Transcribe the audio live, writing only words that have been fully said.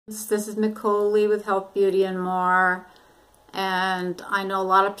This is Nicole Lee with Health, Beauty, and More. And I know a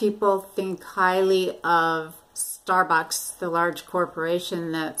lot of people think highly of Starbucks, the large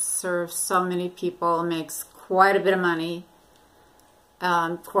corporation that serves so many people, makes quite a bit of money.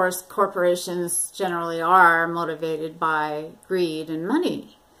 Of course, corporations generally are motivated by greed and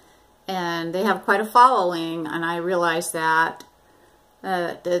money. And they have quite a following, and I realize that.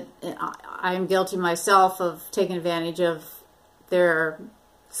 I'm guilty myself of taking advantage of their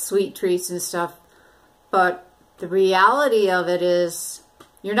sweet treats and stuff, but the reality of it is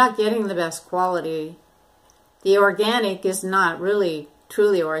you're not getting the best quality. The organic is not really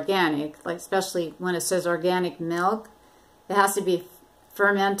truly organic, like especially when it says organic milk. It has to be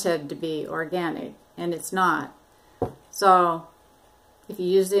fermented to be organic, and it's not. So if you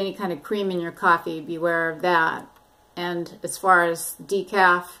use any kind of cream in your coffee, beware of that. And as far as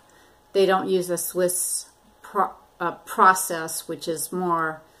decaf, they don't use a Swiss process, which is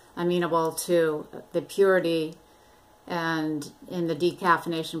more amenable to the purity, and in the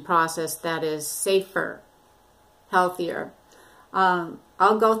decaffeination process that is safer, healthier.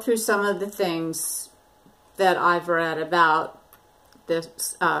 I'll go through some of the things that I've read about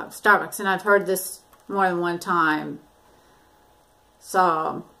this Starbucks, and I've heard this more than one time.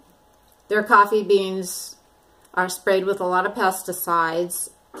 So their coffee beans are sprayed with a lot of pesticides,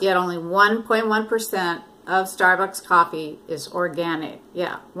 yet only 1.1% of Starbucks coffee is organic.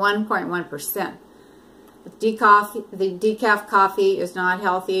 Yeah, 1.1%. The decaf coffee is not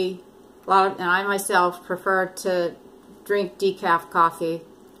healthy. And I myself prefer to drink decaf coffee.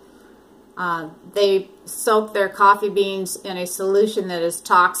 They soak their coffee beans in a solution that is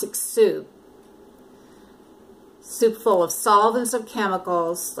toxic soup full of solvents of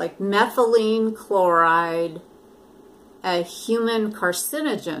chemicals like methylene chloride, a human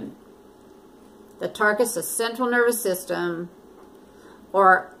carcinogen that targets the central nervous system,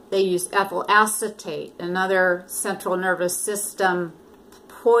 or they use ethyl acetate, another central nervous system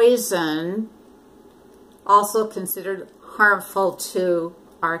poison, also considered harmful to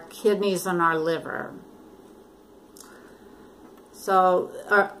our kidneys and our liver. So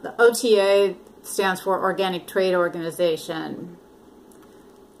the OTA stands for Organic Trade Organization.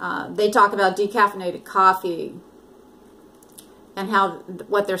 They talk about decaffeinated coffee and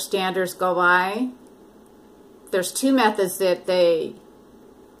what their standards go by. There's two methods that they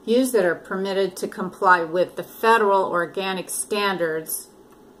use that are permitted to comply with the federal organic standards: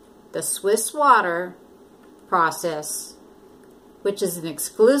 the Swiss water process, which is an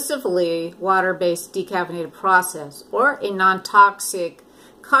exclusively water-based decaffeinated process, or a non-toxic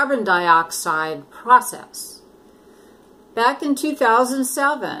carbon dioxide process. Back in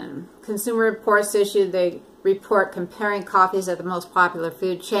 2007, Consumer Reports issued a report comparing coffees at the most popular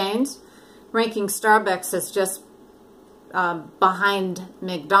food chains, ranking Starbucks as just behind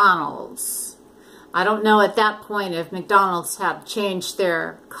McDonald's. I don't know at that point if McDonald's had changed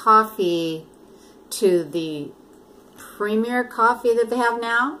their coffee to the premier coffee that they have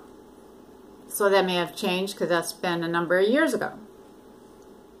now. So that may have changed because that's been a number of years ago.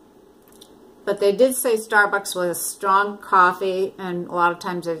 But they did say Starbucks was a strong coffee, and a lot of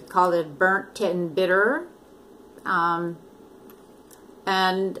times they called it burnt and bitter. And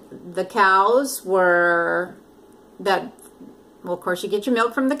the cows were well, of course you get your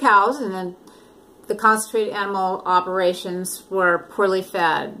milk from the cows, and then the concentrated animal operations were poorly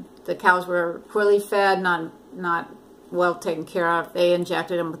fed. The cows were poorly fed, not well taken care of. They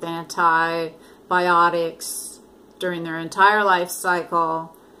injected them with antibiotics during their entire life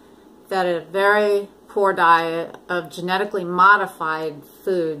cycle. That a very poor diet of genetically modified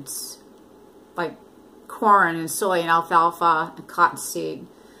foods like corn and soy and alfalfa and cottonseed.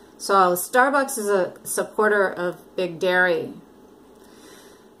 So Starbucks is a supporter of big dairy.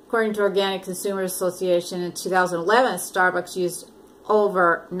 According to Organic Consumer Association, in 2011, Starbucks used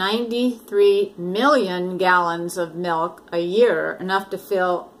over 93 million gallons of milk a year, enough to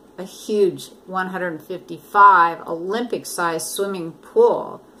fill a huge 155 Olympic-sized swimming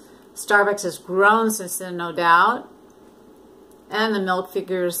pool. Starbucks has grown since then, no doubt, and the milk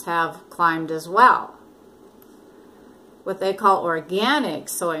figures have climbed as well. What they call organic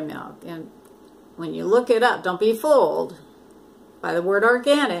soy milk, and when you look it up, don't be fooled by the word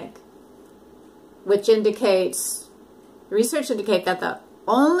organic, which indicates, research indicates that the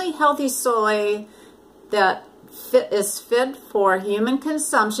only healthy soy that is fit for human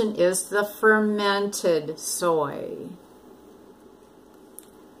consumption is the fermented soy.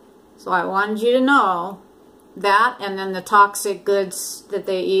 So I wanted you to know that, and then the toxic goods that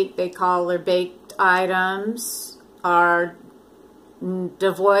they eat, they call their baked items, are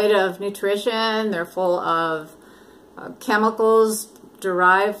devoid of nutrition. They're full of chemicals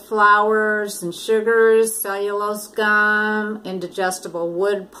derived flours and sugars, cellulose gum, indigestible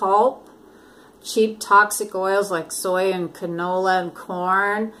wood pulp, cheap toxic oils like soy and canola and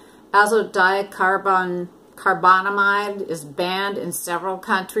corn. Azodicarbonamide is banned in several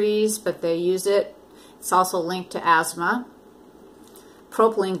countries, but they use it. It's also linked to asthma.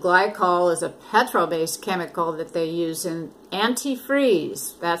 Propylene glycol is a petrol-based chemical that they use in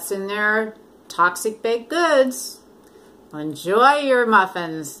antifreeze. That's in their toxic baked goods. Enjoy your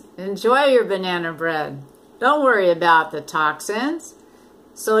muffins. Enjoy your banana bread. Don't worry about the toxins.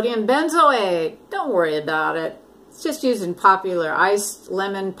 Sodium benzoate. Don't worry about it. It's just used in popular iced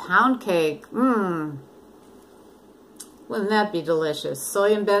lemon pound cake. Wouldn't that be delicious?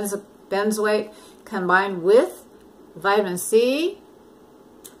 Sodium benzoate combined with vitamin C.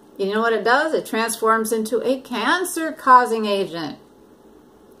 You know what it does? It transforms into a cancer-causing agent,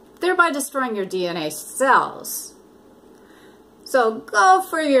 thereby destroying your DNA cells. So go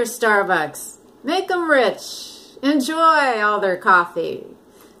for your Starbucks. Make them rich. Enjoy all their coffee.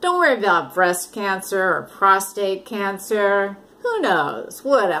 Don't worry about breast cancer or prostate cancer. Who knows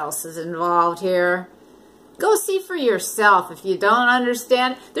what else is involved here? Go see for yourself if you don't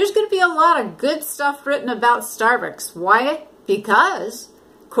understand. There's going to be a lot of good stuff written about Starbucks. Why? Because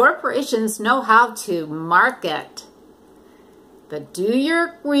corporations know how to market. But do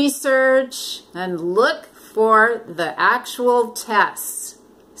your research and look for the actual tests.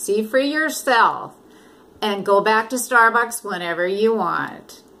 See for yourself and go back to Starbucks whenever you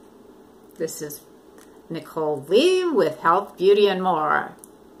want. This is Nicole Lee with Health, Beauty, and More.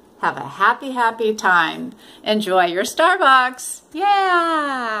 Have a happy, happy time. Enjoy your Starbucks.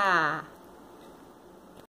 Yeah!